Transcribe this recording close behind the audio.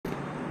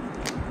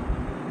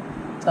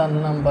4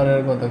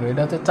 নম্বরের কত,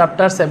 এটা হচ্ছে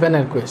চ্যাপ্টার 7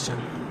 এর কোয়েশ্চেন।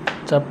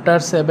 চ্যাপ্টার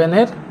 7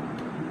 এর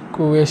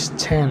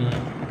কোয়েশ্চেন।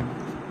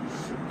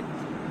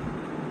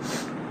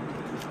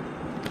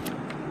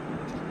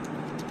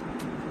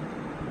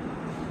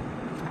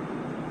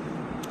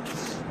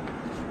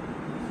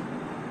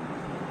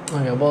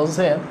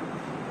 বলছে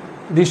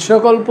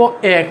দৃশ্যকল্প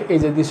 1, এই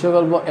যে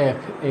দৃশ্যকল্প 1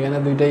 এখানে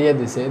দুইটা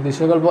দিছে।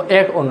 দৃশ্যকল্প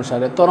 1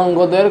 অনুসারে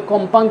তরঙ্গদের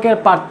কম্পাঙ্কের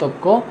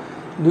পার্থক্য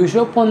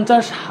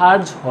 250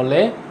 হার্জ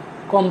হলে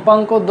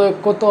কম্পাঙ্ক দ্বয়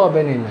কত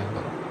হবে নির্ণয়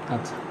করো।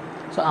 আচ্ছা,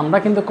 সো আমরা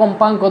কিন্তু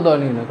কম্পাঙ্ক দ্বয়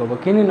নির্ণয় করবো।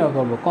 কি নির্ণয়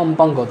করবো?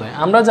 কম্পাঙ্ক দ্বয়।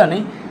 আমরা জানি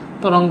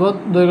তরঙ্গ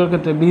দৈর্ঘ্যের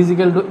ক্ষেত্রে b =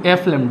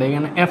 f ল্যামডা,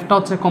 এখানে fটা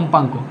হচ্ছে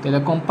কম্পাঙ্ক, তাহলে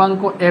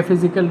কম্পাঙ্ক f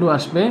 =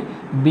 আসবে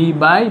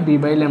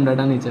b/λ,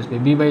 এটা নিচে আসবে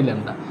b/λ,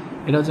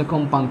 এটা হচ্ছে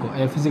কম্পাঙ্ক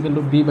f =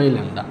 b/λ।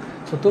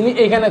 সো তুমি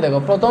এখানে দেখো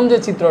প্রথম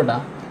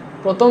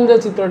যে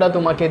চিত্রটা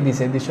তোমাকে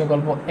দিছে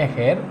দৃশ্যকল্প 1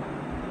 এর,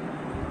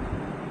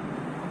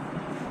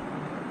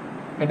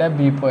 এটা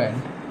বি পয়েন্ট,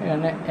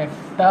 এখানে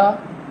 1টা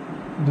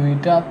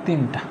 2টা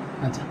 3টা।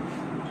 আচ্ছা,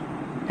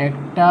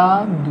 1টা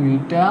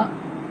 2টা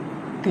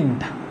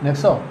 3টা,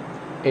 দেখছো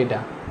এটা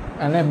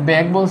মানে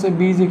ব্যাগ বলছে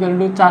b =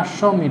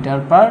 400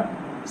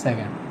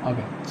 মিটার/সেকেন্ড।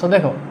 ওকে, সো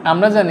দেখো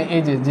আমরা জানি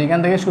এই যে যেখান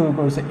থেকে শুরু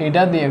করছে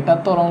এটা দিয়ে একটা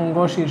তরঙ্গ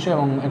শীর্ষ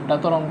এবং একটা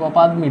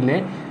তরঙ্গপাত মিলে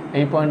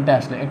এই পয়েন্টে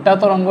আসলে একটা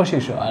তরঙ্গ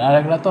শীর্ষ আর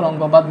একটা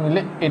তরঙ্গপাত মিলে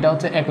এটা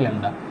হচ্ছে 1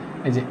 ল্যামডা।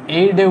 এই যে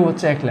এই ঢেউ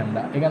হচ্ছে 1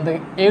 ল্যামডা, এখান থেকে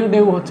এই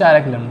ঢেউ হচ্ছে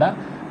আরেক ল্যামডা,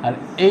 আর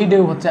এই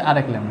ঢেউ হচ্ছে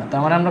আরেক ল্যামডা। তার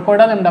মানে আমরা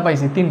কয়টা ল্যামডা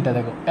পাইছি? 3টা।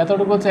 দেখো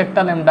এতটুকু হচ্ছে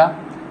একটা ল্যামডা,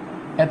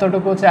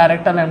 এতটুকু হচ্ছে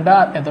আরেকটা ল্যামডা,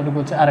 আর এতটুকু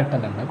হচ্ছে আরেকটা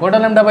ল্যামডা। কয়টা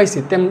ল্যামডা পাইছি?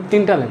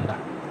 3টা ল্যামডা।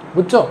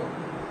 বুঝছো?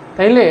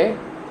 তাইলে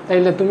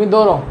তুমি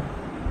ধরো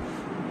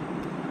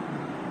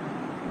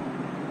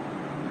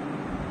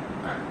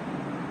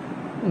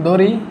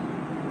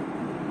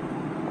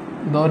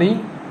দড়ি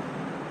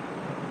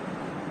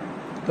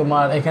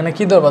তোমার এখানে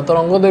কি ধরবা?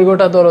 তরঙ্গ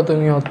দৈর্ঘ্যটা ধরো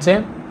তুমি হচ্ছে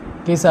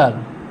কি স্যার?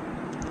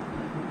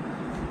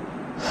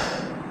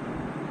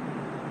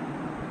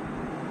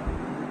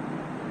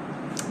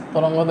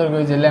 তরঙ্গ দৈর্ঘ্য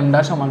যে ল্যামডা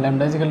সমান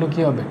ল্যামডা =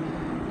 কি হবে?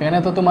 এখানে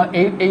তো তোমার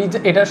এই যে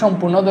এটা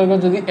সম্পূর্ণ দৈর্ঘ্য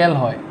যদি l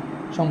হয়,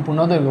 সম্পূর্ণ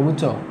দৈর্ঘ্য,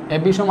 বুঝছো?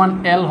 ab সমান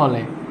l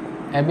হলে,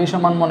 ab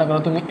সমান মনে করো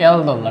তুমি l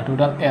ধরলা,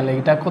 টোটাল l,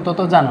 এটা কত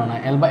তো জানো না,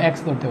 l বা x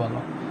ধরতে পারো।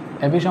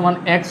 ab সমান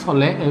x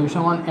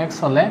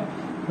হলে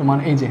তোমার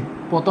এই যে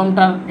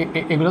প্রথমটার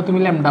এগুলো তুমি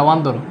ল্যামডা 1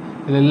 ধরো,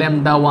 তাহলে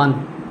ল্যামডা 1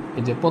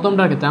 এই যে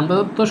প্রথমটার ক্ষেত্রে আমরা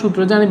তো সূত্র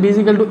জানি b =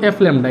 f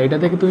ল্যামডা, এটা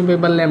থেকে তুমি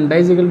পাইবা ল্যামডা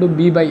 =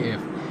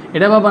 b/f,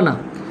 এটা পাবা না।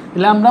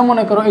 তাহলে আমরা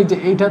মনে করো এই যে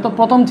এইটা তো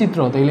প্রথম চিত্র,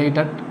 তাহলে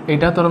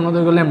এটা তরঙ্গ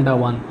দৈর্ঘ্য ল্যামডা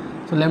 1,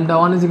 সো ল্যামডা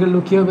 1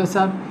 = কি হবে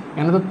স্যার?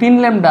 এখানে তো 3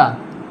 ল্যামডা,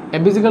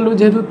 ab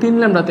যেহেতু 3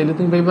 ল্যামডা, তাহলে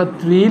তুমি পাইবা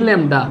 3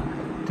 ল্যামডা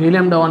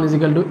 1 =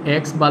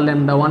 x, বা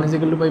ল্যামডা 1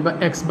 পাইবা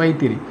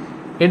x/3।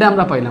 এটা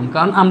আমরা পাইলাম,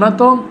 কারণ আমরা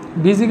তো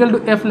b =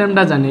 f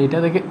ল্যামডা জানি, এটা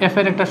থেকে f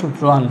এর একটা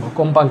সূত্র আনবো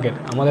কম্পাঙ্কের,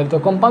 আমাদের তো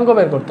কম্পাঙ্ক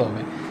বের করতে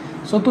হবে।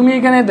 সো তুমি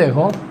এখানে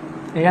দেখো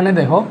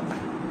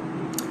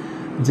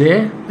যে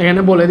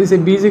এখানে বলে দিছে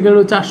b =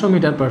 400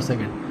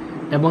 মিটার/সেকেন্ড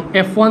এবং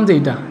f1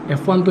 যেটা,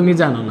 f1 তুমি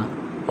জানো না,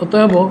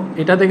 অতএব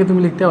এটা থেকে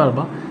তুমি লিখতে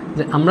পারবা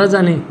যে আমরা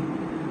জানি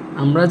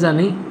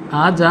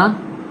যা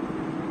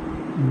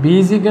b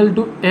 =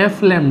 f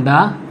ল্যামডা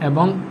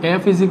এবং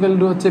f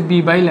হচ্ছে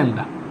b/λ।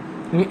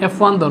 তুমি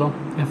f1 ধরো,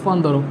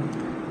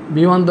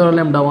 b1 ধরো,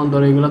 ল্যামডা 1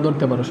 ধরো, এগুলো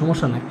ধরতে পারো,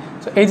 সমস্যা নাই।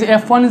 সো এই যে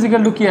f1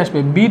 কি আসবে?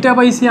 বিটা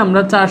পাইছি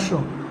আমরা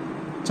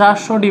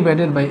 400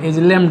 ডিভাইডেড বাই এই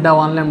যে ল্যামডা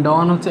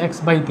 1 হচ্ছে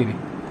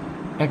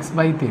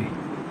x/3,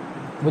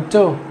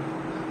 বুঝছো?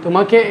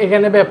 তোমাকে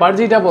এখানে ব্যাপার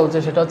যেটা বলছে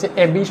সেটা হচ্ছে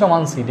ab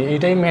সমান cd,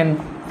 এটাই মেন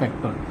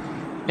ফ্যাক্টর।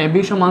 ab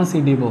সমান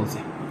cd বলছে,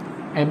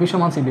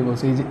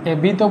 এই যে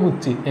ab তো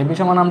বুঝছি, ab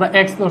সমান আমরা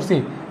x ধরছি,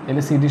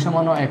 তাহলে cd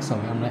সমানও x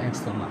হবে, আমরা x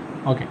ধরলাম।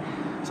 ওকে,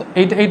 সো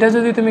এইটা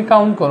যদি তুমি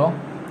কাউন্ট করো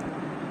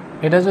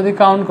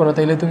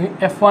তাহলে তুমি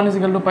f1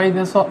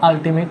 পাইতেছো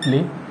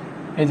আলটিমেটলি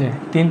এই যে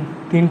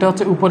 3টা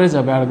হচ্ছে উপরে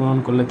যাবে, আর গুণন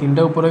করলে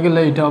 3টা উপরে গেলে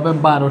এটা হবে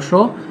 1200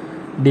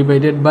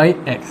 ডিভাইডেড বাই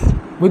x।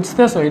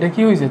 বুঝতেছো এটা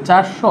কি হয়েছে?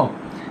 400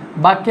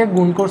 বাক্যে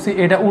গুণ করছি,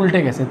 এটা উল্টে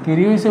গেছে,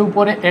 3 হয়েছে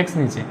উপরে, x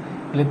নিচে,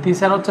 তাহলে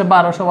 3 হচ্ছে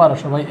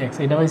 1200 বাই x,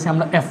 এটা পাইছি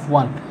আমরা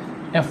f1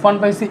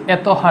 পাইছি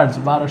এত হার্জ,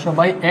 1200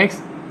 বাই x,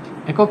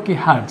 একক কি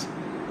হার্জ।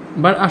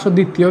 এবার আসো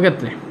দ্বিতীয়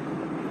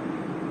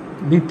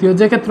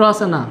যে ক্ষেত্র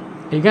আছে না,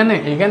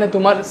 এখানে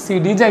তোমার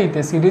সিডি যাইতে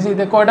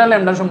কয়টা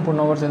ল্যামডা সম্পূর্ণ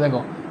করছে?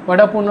 দেখো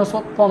কয়টা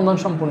স্পন্দন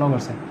সম্পূর্ণ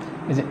করছে।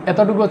 এই যে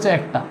এতটুকু হচ্ছে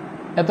একটা,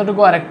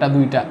 এতটুকু আরেকটা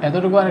 2টা,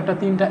 এতটুকু আরেকটা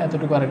 3টা,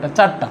 এতটুকু আরেকটা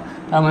 4টা।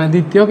 তার মানে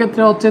দ্বিতীয়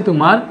ক্ষেত্রে হচ্ছে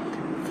তোমার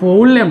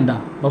 4 ল্যামডা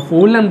বা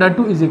 4 ল্যামডা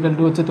 2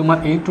 হচ্ছে তোমার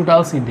এই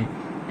টোটাল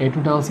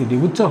সিডি,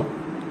 বুঝছো?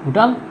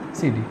 Total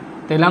CD.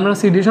 তাহলে আমরা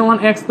সিডি সমান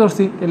x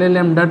ধরছি, তাহলে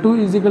ল্যামডা 2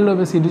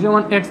 হবে সিডি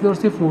সমান x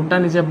ধরছি, 4টা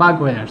নিচে ভাগ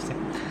হয়ে আসছে।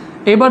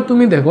 এবার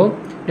তুমি দেখো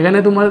এখানে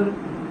তোমার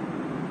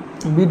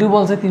b2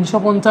 বলছে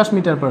 350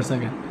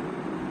 মিটার/সেকেন্ড,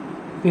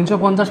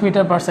 350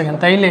 মিটার/সেকেন্ড,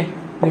 তাইলে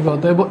দেখো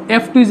তো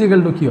f2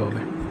 কি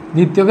হবে?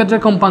 দ্বিতীয় ক্ষেত্রে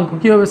কম্পাঙ্ক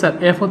কি হবে স্যার?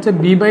 f হচ্ছে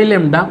b/λ,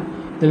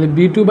 তাহলে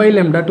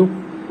b2/λ2,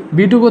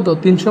 b2 কত?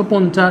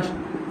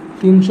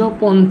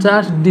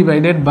 350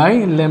 divided by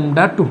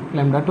lambda 2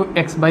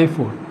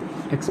 x/4,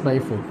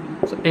 x/4।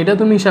 So এটা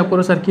তুমি হিসাব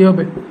করো স্যার কী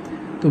হবে,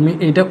 তুমি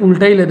এইটা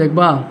উল্টাইলে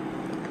দেখবা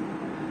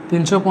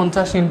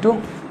 350 ইন্টু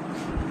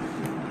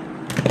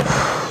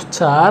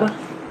 4,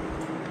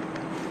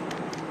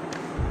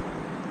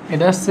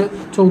 এটা আসছে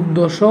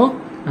 1400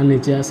 আর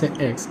নিচে আছে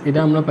এক্স, এটা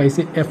আমরা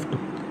পাইছি F2।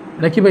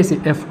 এটা কি পাইছি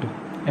F2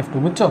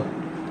 বুঝছো,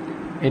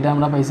 এটা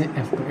আমরা পাইছি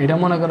F2। এটা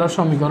মনে করো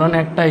সমীকরণ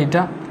একটা,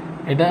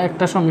 এটা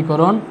একটা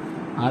সমীকরণ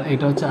আর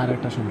এটা হচ্ছে আর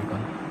একটা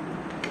সমীকরণ।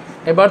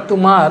 এবার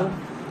তোমার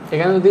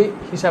এখানে যদি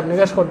হিসাব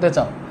নিকাশ করতে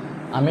চাও,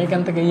 আমি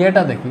এখান থেকে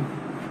ইয়েটা দেখি,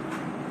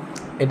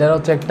 এটার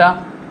হচ্ছে একটা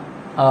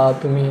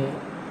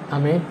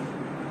আমি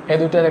এই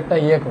দুটার একটা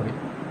ইয়ে করি,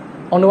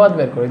 অনুবাদ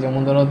বের করি।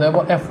 যেমন ধরো দেবো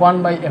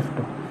F1/F2,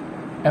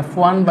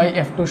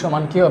 F1/F2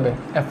 সমান কী হবে,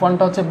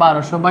 F1টা হচ্ছে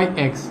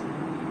 1200/x,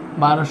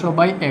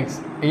 1200/x,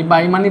 এই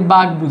বাই মানে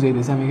বাঘ বুঝিয়ে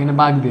দিয়েছে, আমি এখানে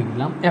বাঘ দিয়ে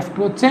দিলাম। F2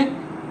 হচ্ছে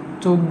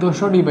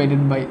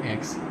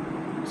 1400/x।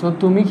 সো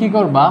তুমি কি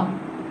করবা,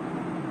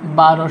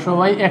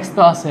 1200/x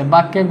তো আছে,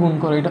 বাঘকে গুণ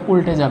করে এটা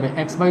উল্টে যাবে,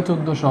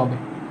 x/1400 হবে,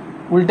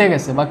 উল্টে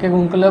গেছে, বাঘকে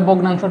গুণ করলে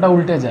ভগ্নাংশটা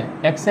উল্টে যায়,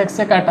 x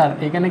এ কাটার,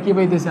 এখানে কি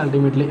পাইতেছে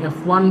আলটিমেটলি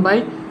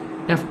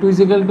F1/F2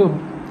 ইজিক্যাল টু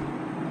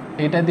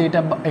এটা দিয়ে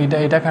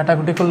এটা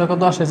কাটাকুটি করলে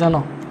কত আসে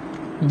জানো,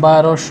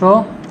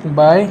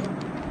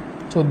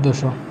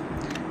 1200/1400।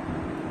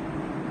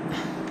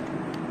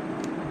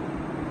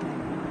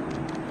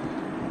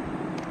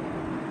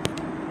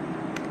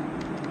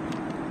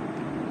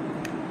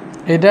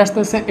 এটা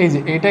আসতেছে এই যে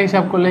এটা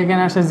হিসাব করলে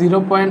এখানে আসে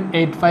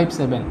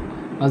 0.857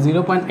 বা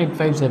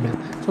 0.857।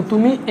 সো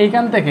তুমি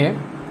এখান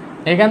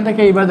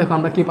থেকে এইবার দেখো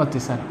আমরা কী পাচ্ছি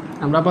স্যার,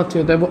 আমরা পাচ্ছি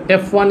হতে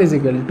F1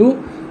 ইজিক্যাল টু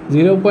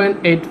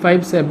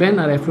 0.857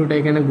 আর F2টা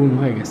এখানে গুণ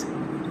হয়ে গেছে।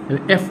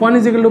 F1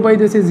 ইজিক্যাল টু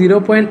পাইতেছি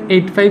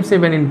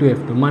 0.857 ইন্টু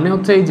F2, মানে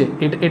হচ্ছে এই যে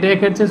এটা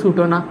একের চেয়ে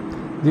ছোটো না,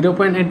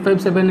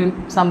 0.857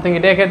 সামথিং,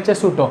 এটা একের চেয়ে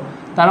ছোটো,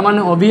 তার মানে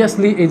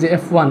অবভিয়াসলি এই যে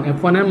F1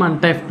 এর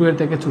মানটা F2 এর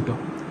থেকে ছোটো,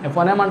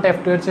 F1 এর মানটা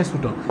F2 এর চেয়ে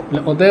ছোটো,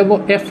 তাহলে অতএব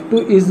F2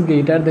 is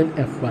greater than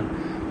F1,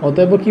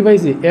 অতএব কী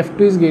পাইছি, F2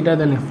 is greater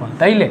than F1।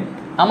 তাইলে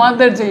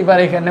আমাদের যে এবার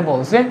এখানে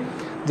বলছে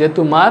যে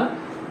তোমার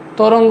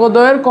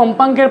তরঙ্গদয়ের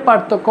কম্পাঙ্কের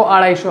পার্থক্য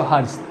 250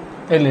 হার্জ,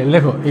 তাইলে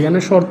লেখো এখানে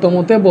শর্ত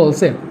মতে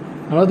বলছে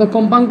আমরা তো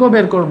কম্পাঙ্ক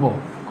বের করবো,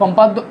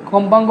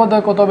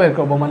 কম্পাঙ্কদ্বয় কত বের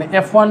করবো, মানে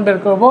F1 বের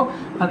করবো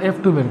আর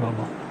F2 বের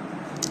করবো।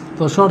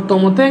 তো শর্ত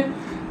মতে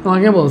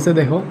তোমাকে বলছে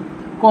দেখো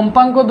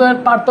কম্পাঙ্কদ্বয়ের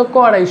পার্থক্য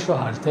 250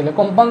 হার্জ, তাহলে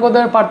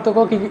কম্পাঙ্কদ্বয়ের পার্থক্য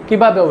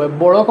কীভাবে হবে,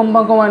 বড়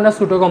কম্পাঙ্ক মাইনাস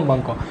ছোটো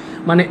কম্পাঙ্ক,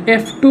 মানে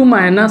F2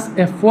 মাইনাস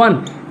F1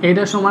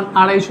 এটা সমান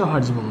 250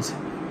 হার্জ বলছে,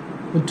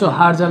 বুঝছো,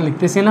 হার্জ আর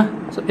লিখতেছি না।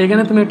 সো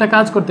এখানে তুমি একটা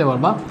কাজ করতে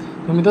পারবা,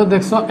 তুমি তো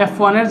দেখছো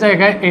F1 এর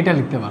জায়গায় এইটা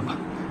লিখতে পারবা,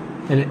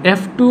 তাহলে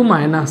F2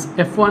 মাইনাস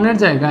F1 এর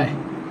জায়গায়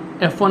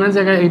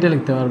এইটা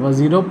লিখতে পারবা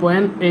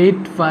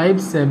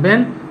 0.857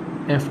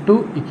 F2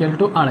 ইকুয়াল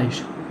টু 250,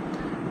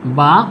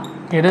 বা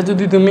এটা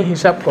যদি তুমি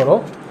হিসাব করো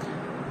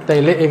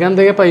তাইলে এখান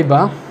থেকে পাইবা,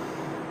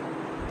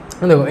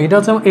 দেখো এটা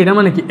হচ্ছে এটা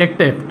মানে কি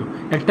একটা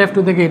F2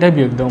 থেকে এটা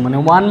বিয়োগ দাও, মানে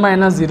 1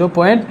 মাইনাস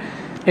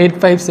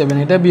 0.857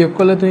 এটা বিয়োগ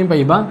করলে তুমি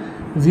পাইবা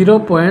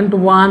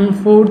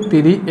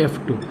 0.143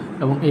 F2,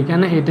 এবং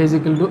এখানে এটা ইজ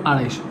ইকুয়াল টু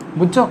 250,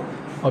 বুঝছো।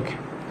 ওকে,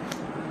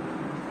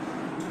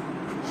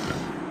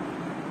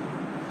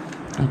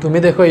 তুমি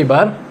দেখো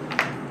এবার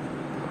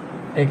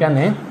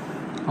এখানে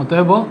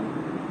অতএব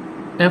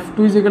F2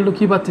 ইজ ইকুয়াল টু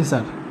কী পাচ্ছি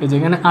স্যার, এই যে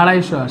এখানে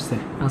 250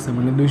 আছে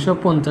মানে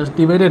 250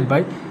 ডিভাইডেড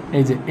বাই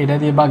এই যে এটা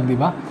দিয়ে ভাগ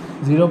দিবা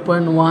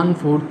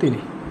 0.143,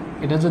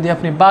 এটা যদি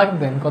আপনি ভাগ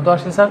দেন কত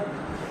আসে sir,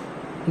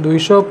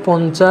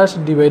 250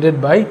 divided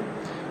by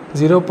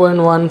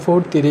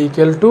 0.143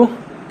 equal to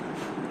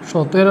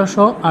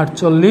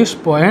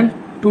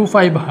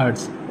 1748.25 hertz,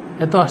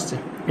 এত আসছে।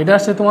 এটা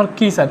আসছে তোমার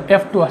কি স্যার,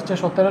 F2 আসছে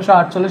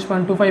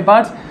 1748.25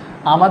 হার্জ।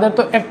 আমাদের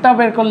তো একটা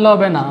বের করলে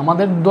হবে না,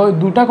 আমাদের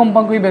দুটা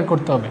কম্পাঙ্কই বের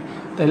করতে হবে,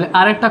 তাহলে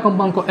আরেকটা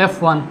কম্পাঙ্ক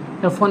F1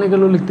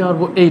 এগুলো লিখতে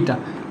পারবো এইটা,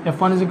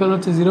 F1 ইকুয়াল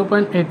হচ্ছে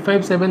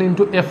 0.857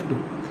 ইন্টু F2,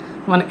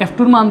 মানে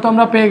F2-র মান তো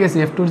আমরা পেয়ে গেছি,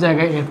 F2-র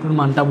জায়গায় F2-র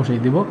মানটা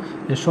বসিয়ে দিব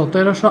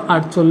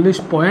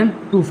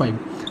 1748.25।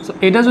 সো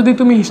এটা যদি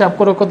তুমি হিসাব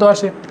করো কত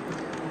আসে,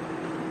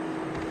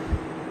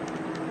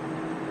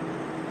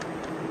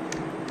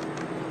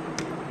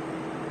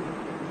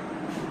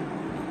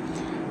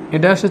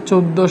 এটা আসে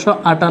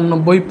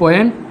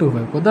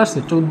 1498.25, কত আসছে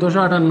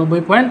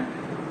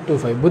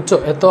 1498.25, বুঝছো,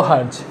 এত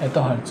হার্জ।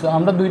 সো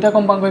আমরা দুইটা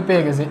কম্পাঙ্কই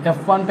পেয়ে গেছি,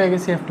 F1 পেয়ে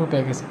গেছি, F2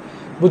 পেয়ে গেছি,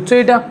 বুঝছো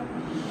এটা,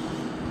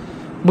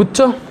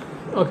 বুঝছো।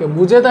 ওকে,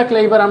 বুঝে থাকলে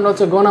এবার আমরা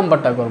হচ্ছে গ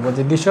নাম্বারটা করবো,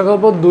 যে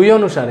দৃশ্যকল্প 2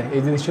 অনুসারে,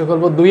 এই যে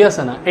দৃশ্যকল্প 2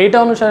 আছে না, এইটা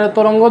অনুসারে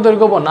তরঙ্গ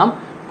দৈর্ঘ্য বনাম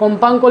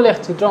কম্পাঙ্ক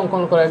লেখচিত্র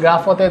অঙ্কন করে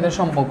গ্রাফ হতে এদের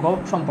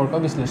সম্পর্ক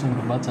বিশ্লেষণ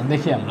করবো। আচ্ছা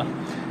দেখি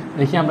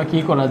আমরা কি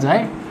করা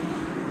যায়।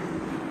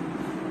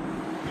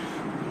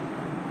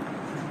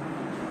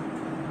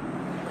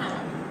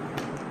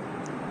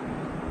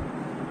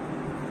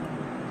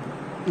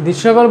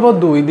 দৃশ্যকল্প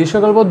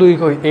 2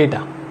 কই,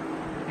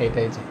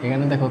 এইটাই যে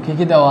এখানে দেখো কি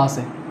দেওয়া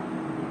আছে,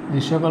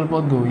 দৃশ্যকল্প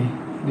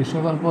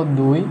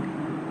 2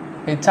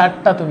 এই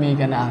চারটা তুমি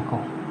এখানে আঁকো।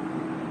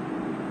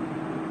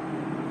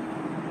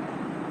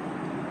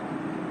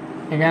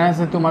 এখানে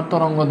আছে তোমার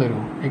তরঙ্গ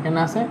দৈর্ঘ্য, এখানে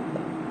আছে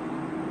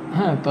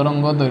হ্যাঁ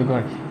তরঙ্গ দৈর্ঘ্য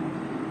আর কি।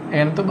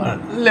 এখানে তো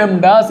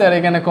ল্যামডা আছে আর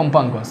এখানে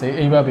কম্পাঙ্ক আছে,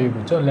 এইভাবেই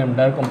বুঝছো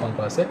ল্যামডার কম্পাঙ্ক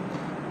আছে।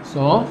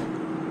 সো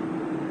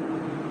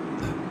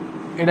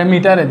এটা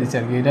মিটারে দিছে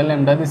আর কি, এটা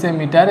ল্যামডা দিছে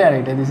মিটারে আর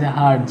এটা দিছে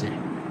হার্টজে।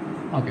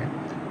 ওকে,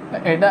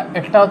 এটা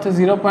একটা হচ্ছে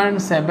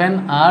 0.7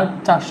 আর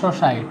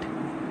 460।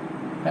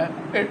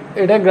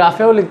 এটা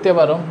গ্রাফেও লিখতে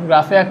পারো,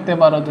 গ্রাফে আঁকতে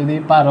পারো যদি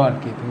পারো আর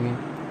কি, তুমি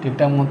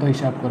ঠিকঠাক মতো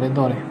হিসাব করে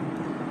ধরে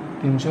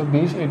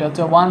 320। এটা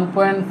হচ্ছে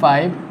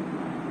 1.5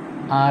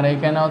 আর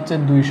এখানে হচ্ছে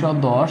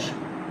 210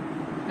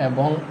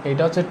 এবং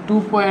এটা হচ্ছে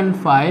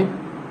 2.5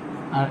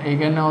 আর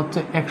এখানে হচ্ছে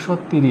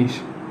 130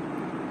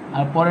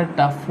 আর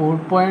পরেরটা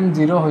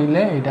 4.0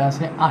 হইলে এটা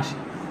আছে 80।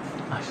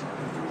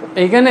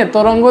 এইখানে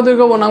তরঙ্গ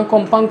দৈর্ঘ্য বনাম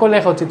কম্পাঙ্ক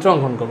লেখচিত্র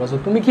অঙ্কন করবা। তো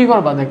তুমি কি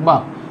করবা দেখবা,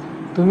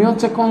 তুমি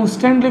হচ্ছে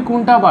কনস্ট্যান্টলি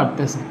কোনটা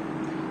বাড়তেছে,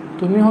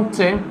 তুমি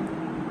হচ্ছে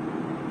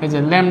এই যে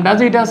ল্যামডা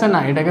যেটা আছে না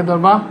এটাকে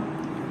ধরবা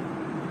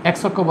x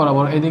অক্ষ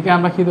বরাবর, এদিকে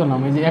আমরা কি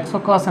ধরলাম এই যে x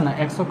অক্ষ আছে না,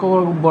 x অক্ষ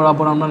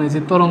বরাবর আমরা নিয়েছি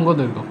তরঙ্গ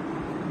দৈর্ঘ্য,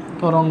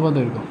 তরঙ্গ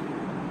দৈর্ঘ্য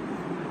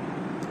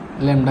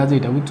ল্যামডা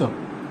যেটা বুঝছো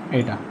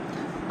এইটা।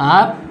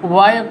 আর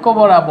y অক্ষ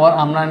বরাবর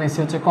আমরা নিয়েছি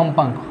হচ্ছে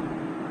কম্পাঙ্ক,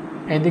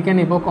 এদিকে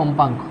নিব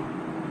কম্পাঙ্ক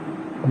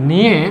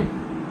নিয়ে,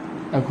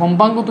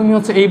 কম্পাঙ্ক তুমি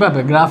হচ্ছে এইভাবে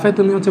গ্রাফে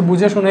তুমি হচ্ছে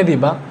বুঝে শুনে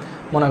দিবা।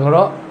 মনে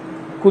করো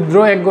ক্ষুদ্র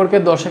এক গড়কে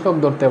 10 একক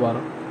ধরতে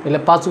পারো, তাহলে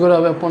 5 গড়ে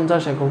হবে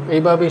 50 একক,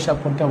 এইভাবে হিসাব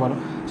করতে পারো।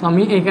 সো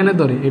আমি এখানে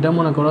ধরি, এটা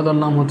মনে করো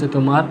ধরলাম হচ্ছে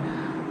তোমার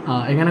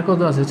এখানে কত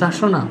আছে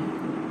 400 না,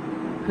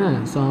 হ্যাঁ।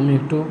 সো আমি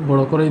একটু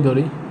বড় করেই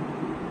ধরি,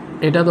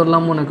 এটা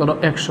ধরলাম মনে করো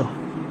 100,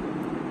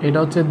 এটা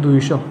হচ্ছে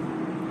 200,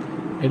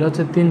 এটা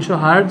হচ্ছে 300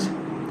 হার্জ,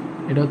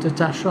 এটা হচ্ছে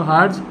 400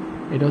 হার্জ,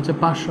 এটা হচ্ছে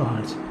 500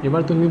 হার্জ।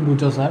 এবার তুমি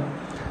বুঝো স্যার,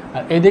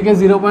 আর এইদিকে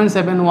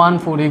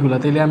 0.714 এইগুলো,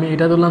 তাহলে আমি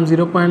এটা ধরলাম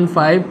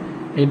 0.5,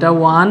 এটা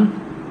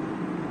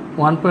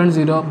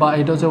 1.0 বা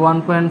এটা হচ্ছে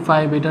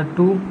 1.5, এটা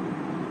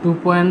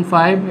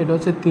 2.5, এটা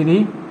হচ্ছে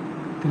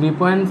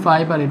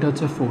 3.5 আর এটা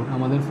হচ্ছে 4,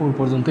 আমাদের 4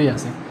 পর্যন্তই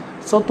আছে।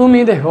 সো তুমি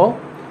দেখো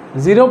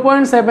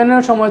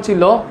 0.7 সময়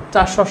ছিল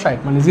 460,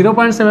 মানে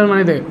 0.7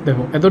 মানে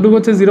দেখো এতটুকু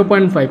হচ্ছে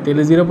 0.5,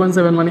 তাহলে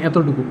 0.7 মানে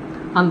এতটুকু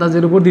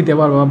আন্দাজের উপর দিতে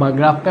পারবা। বা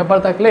গ্রাফ পেপার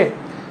থাকলে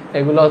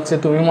এগুলো হচ্ছে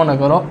তুমি মনে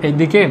করো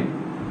এইদিকে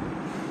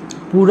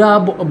পুরা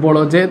বড়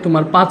যে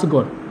তোমার 5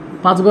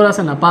 গড়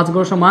আছে না, 5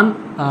 গড় সমান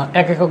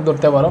 1 একক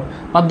ধরতে পারো,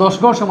 বা 10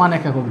 গড় সমান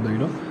 1 একক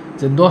ধরো,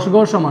 যে 10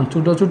 গড় সমান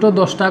ছোটো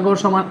 10টা গড়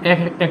সমান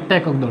একটা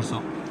একক ধরছো,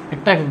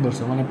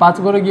 মানে 5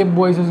 গড়ে গিয়ে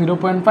বইছে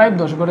 0.5,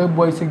 10 গড়ে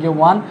বইছে গিয়ে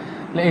 1,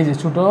 এই যে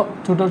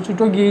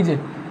ছোটো গিয়ে যে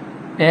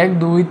 1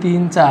 2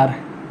 3 4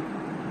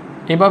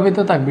 এভাবে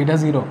তো থাকবে, এটা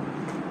 0।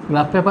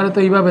 গ্রাফ পেপারে তো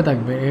এইভাবে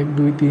থাকবে 1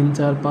 2 3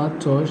 4 5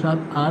 6 7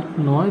 8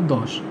 9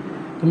 10।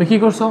 তুমি কি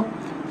করছো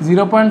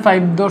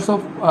 0.5 ধরছো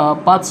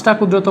 5টা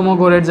ক্ষুদ্রতম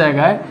গড়ের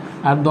জায়গায়,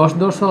 আর 10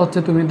 ধরছো হচ্ছে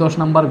তুমি 10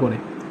 নাম্বার গড়ে।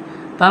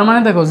 তার মানে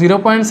দেখো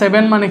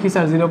 0.7 মানে কি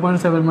স্যার,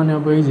 0.7 মানে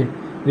হবে এই যে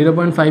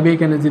 0.5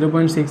 এইখানে,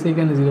 0.6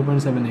 এইখানে,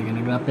 0.7 এইখানে।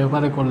 গ্রাফ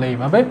পেপারে করলে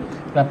এইভাবে,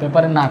 গ্রাফ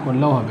পেপারে না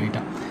করলেও হবে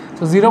এটা।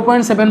 তো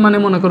 0.7 মানে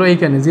মনে করো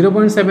এইখানে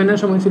 0.7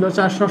 সময় ছিল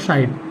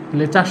 460,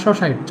 তাহলে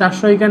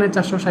 400 এইখানে,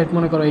 460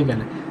 মনে করো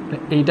এইখানে,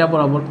 এইটা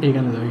বরাবর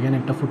এইখানে দাও, এইখানে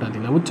একটা ফুটা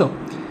দিলে, বুঝছো।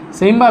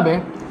 সেমভাবে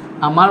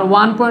আমার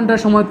 1 পয়েন্টের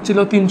সময় ছিল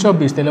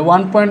 320, তাহলে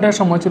 1 পয়েন্টের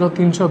সময় ছিল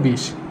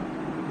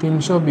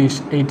 320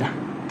 এইটা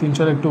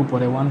 300 একটু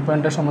উপরে, 1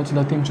 পয়েন্টের সময় ছিল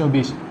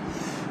 320।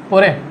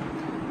 পরে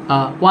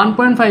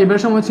 1.5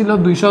 সময় ছিল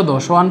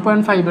 210,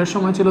 1.5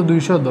 সময় ছিল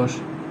 210,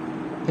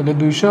 তাহলে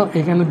 200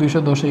 এখানে,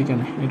 210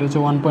 এইখানে, এটা হচ্ছে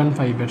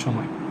 1.5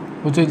 সময়,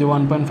 বুঝছো, যে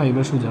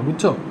 1.5 সোজা,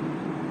 বুঝছো।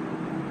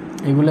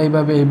 এগুলো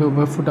এইভাবে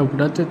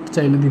ফুটা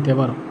চাইলে দিতে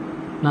পারো,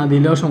 না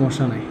দিলেও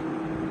সমস্যা নাই।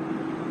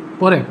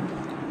 পরে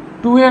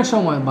 2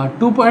 সময় বা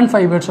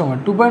 2.5 সময়,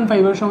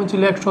 2.5 সময়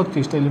ছিল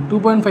 130, তাহলে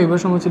 2.5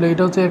 সময় ছিল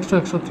এটা হচ্ছে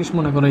 130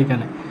 মনে করো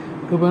এইখানে,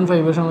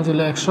 2.5 সময় ছিল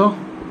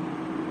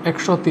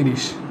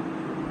 130।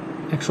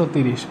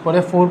 পরে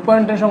 4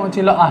 পয়েন্টের সময়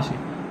ছিল 80,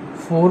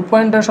 4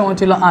 পয়েন্টের সময়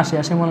ছিল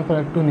 80 মনে করো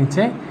একটু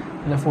নিচে,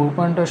 তাহলে 4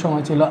 পয়েন্টের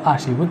সময় ছিল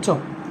 80, বুঝছো।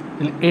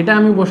 তাহলে এটা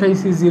আমি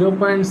বসাইছি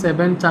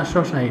 0.7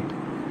 460,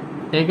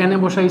 এখানে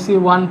বসাইছি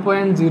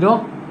 1.0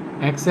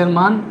 x এর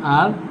মান,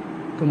 আর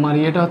তোমার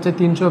এটা হচ্ছে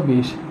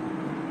 320,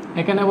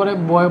 এখানে পরে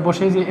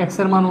বসাইছি x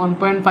এর মান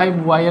 1.5,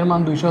 y এর মান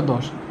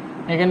 210,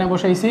 এখানে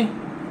বসাইছি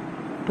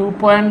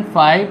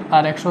 2.5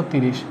 আর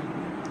 130।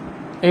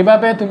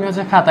 এইভাবে তুমি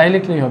হচ্ছে খাতায়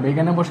লিখলেই হবে,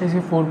 এখানে বসাইছি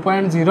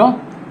 4.0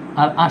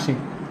 আর 80।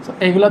 সো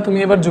এইগুলো তুমি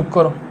এবার যোগ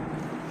করো,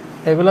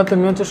 এগুলো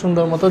তুমি হচ্ছে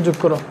সুন্দর মতো যোগ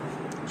করো,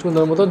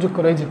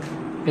 এই যে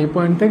এই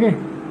পয়েন্ট থেকে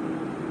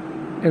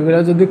এগুলো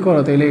যদি করো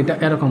তাহলে এটা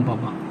এরকম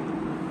পাবা,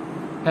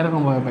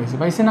 এরকমভাবে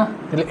পাইছি না।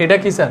 তাহলে এটা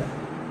কি স্যার,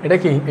 এটা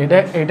কি,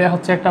 এটা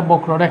হচ্ছে একটা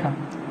বক্ররেখা।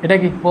 এটা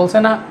কি বলছে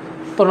না,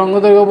 তরঙ্গ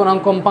দৈর্ঘ্য বনাম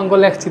কম্পাঙ্ক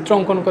লেখচিত্র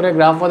অঙ্কন করে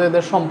গ্রাফ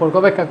এদের সম্পর্ক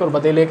ব্যাখ্যা করবা।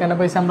 তাহলে এখানে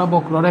পাইছি আমরা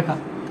বক্ররেখা,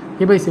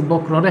 কি পাইছি,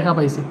 বক্ররেখা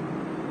পাইছি।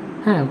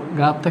 হ্যাঁ,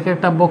 গ্রাফ থেকে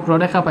একটা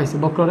বক্ররেখা পাইছি।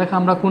 বক্ররেখা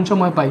আমরা কোন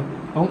সময় পাই,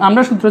 এবং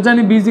আমরা সূত্র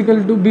জানি b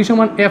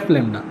 = f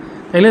ল্যামডা।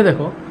 তাইলে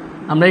দেখো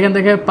আমরা এখান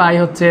থেকে পাই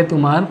হচ্ছে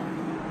তোমার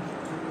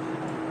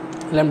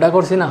ল্যামডা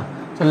করছি না,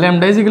 তো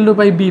ল্যামডা =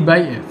 পাই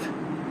b/f।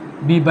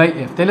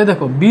 b/f। তাহলে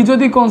দেখো b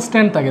যদি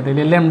কনস্ট্যান্ট থাকে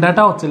তাহলে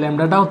ল্যামডাটা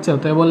হচ্ছে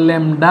অতএব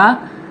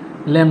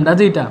ল্যামডা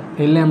যেটা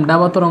এই ল্যামডা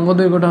বা তরঙ্গ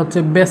দৈর্ঘ্যটা হচ্ছে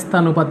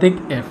ব্যস্তানুপাতিক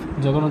f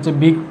যখন হচ্ছে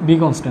b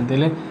কনস্ট্যান্ট,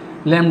 তাহলে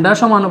ল্যামডা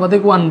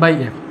সমানুপাতিক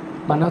 1/f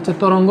মানে হচ্ছে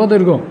তরঙ্গ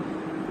দৈর্ঘ্য।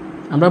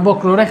 আমরা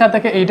বক্ররেখা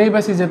থেকে এইটাই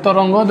পাইছি যে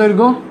তরঙ্গ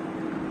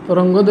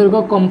দৈর্ঘ্য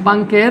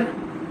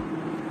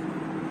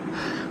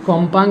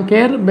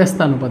কম্পাঙ্কের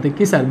ব্যস্তানুপাতিক।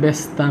 কি স্যার?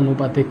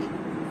 ব্যস্তানুপাতিক।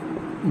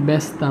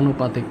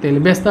 তাহলে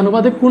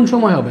ব্যস্তানুপাতিক কোন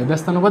সময় হবে?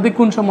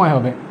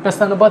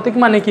 ব্যস্তানুপাতিক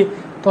মানে কি?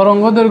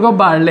 তরঙ্গ দৈর্ঘ্য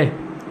বাড়লে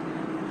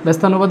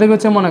ব্যস্তানুপাতিক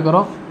হচ্ছে, মনে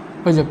করো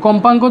ওই যে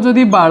কম্পাঙ্ক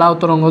যদি বাড়াও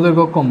তরঙ্গ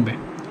দৈর্ঘ্য কমবে,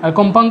 আর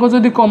কম্পাঙ্ক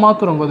যদি কমাও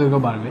তরঙ্গ দৈর্ঘ্য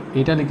বাড়বে।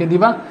 এইটা লিখে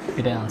দিবা,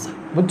 এটাই আনসার।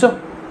 বুঝছো?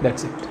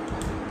 That's it.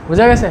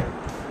 বোঝা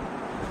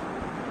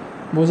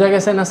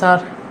গেছে না স্যার?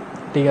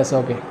 ঠিক আছে,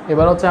 ওকে।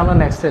 এবার হচ্ছে আমরা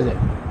নেক্সটে যাই।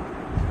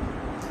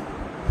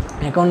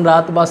 এখন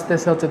রাত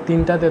বাজতেছে হচ্ছে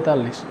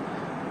 3:43,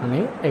 মানে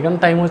এখন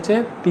টাইম হচ্ছে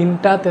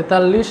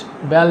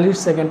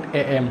 3:43:42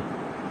 AM,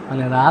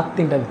 মানে রাত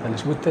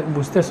 3:43।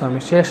 বুঝতেছো? আমি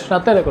শেষ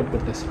রাতে রেকর্ড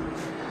করতেছি।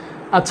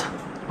 আচ্ছা,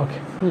 ওকে।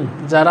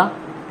 যারা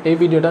এই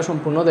ভিডিওটা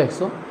সম্পূর্ণ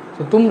দেখছো,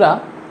 তো তোমরা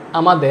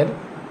আমাদের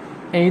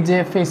এই যে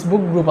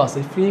ফেসবুক গ্রুপ আছে,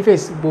 free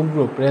Facebook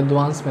group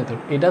Redwan's method,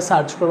 এটা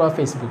সার্চ করবা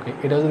ফেসবুকে।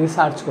 এটা যদি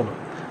সার্চ করো,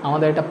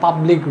 আমাদের এটা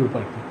পাবলিক গ্রুপ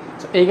আর কি।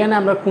 সো এইখানে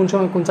আমরা কোন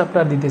সময় কোন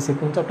চ্যাপ্টার দিতেছি,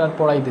 কোন চ্যাপ্টার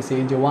পড়াইতেছি,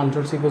 এই যে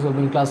 1-2 সিকিউ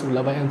সলভিং ক্লাসগুলো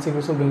বা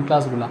এমসিকিউ সলভিং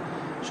ক্লাসগুলো,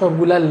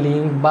 সবগুলা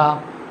লিঙ্ক বা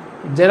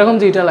যেরকম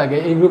যেটা লাগে,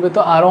 এই গ্রুপে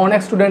তো আরও অনেক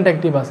স্টুডেন্ট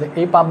অ্যাক্টিভ আছে।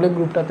 এই পাবলিক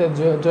গ্রুপটাতে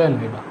জয়েন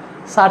হইবা,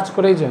 সার্চ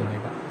করেই জয়েন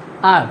হইবা।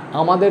 আর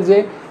আমাদের যে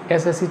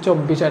SSC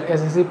 24 আর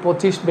SSC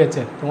 25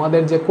 ব্যাচের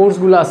তোমাদের যে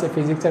কোর্সগুলো আছে,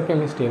 physics R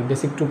chemistry,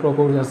 basic to pro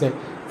course আছে,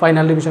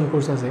 ফাইনাল ডিভিশন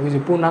কোর্স আছে, ওই যে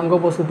পূর্ণাঙ্গ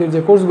প্রস্তুতির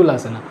যে কোর্সগুলো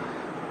আছে না,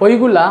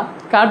 ওইগুলা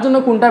কার জন্য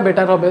কোনটা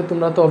বেটার হবে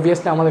তোমরা তো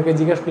অবভিয়াসলি আমাদেরকে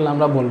জিজ্ঞেস করলে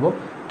আমরা বলবো।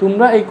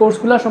 তোমরা এই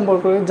কোর্সগুলো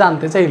সম্পর্কে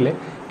জানতে চাইলে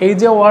এই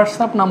যে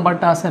হোয়াটসঅ্যাপ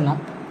নাম্বারটা আছে না,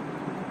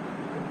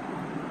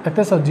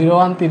 দেখতেছ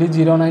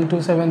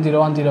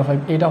 013092701005,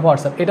 এইটা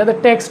হোয়াটসঅ্যাপ। এটাতে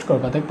টেক্সট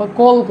করবা, দেখবা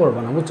কল করবা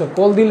না, বুঝছো?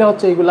 কল দিলে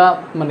হচ্ছে এইগুলা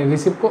মানে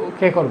রিসিভ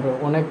কে করবে,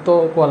 অনেক তো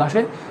কল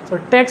আসে। তো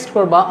টেক্সট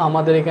করবা,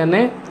 আমাদের এখানে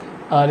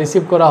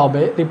রিসিভ করা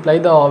হবে, রিপ্লাই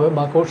দেওয়া হবে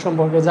বা কোর্স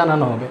সম্পর্কে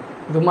জানানো হবে।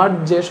 তোমার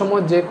যে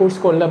সময় যে কোর্স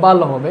করলে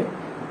ভালো হবে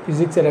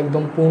ফিজিক্সের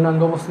একদম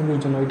পূর্ণাঙ্গ প্রস্তুতির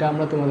জন্য, এটা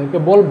আমরা তোমাদেরকে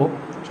বলবো,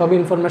 সব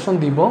ইনফরমেশন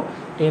দিব।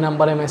 এই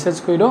নাম্বারে মেসেজ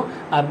করো।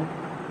 আর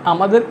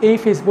আমাদের এই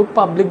ফেসবুক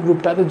পাবলিক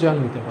গ্রুপটাতে জয়েন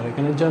হতে পারো।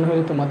 এখানে জয়েন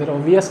হলে তোমাদের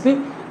অবভিয়াসলি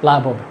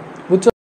লাভ হবে, বুঝছো?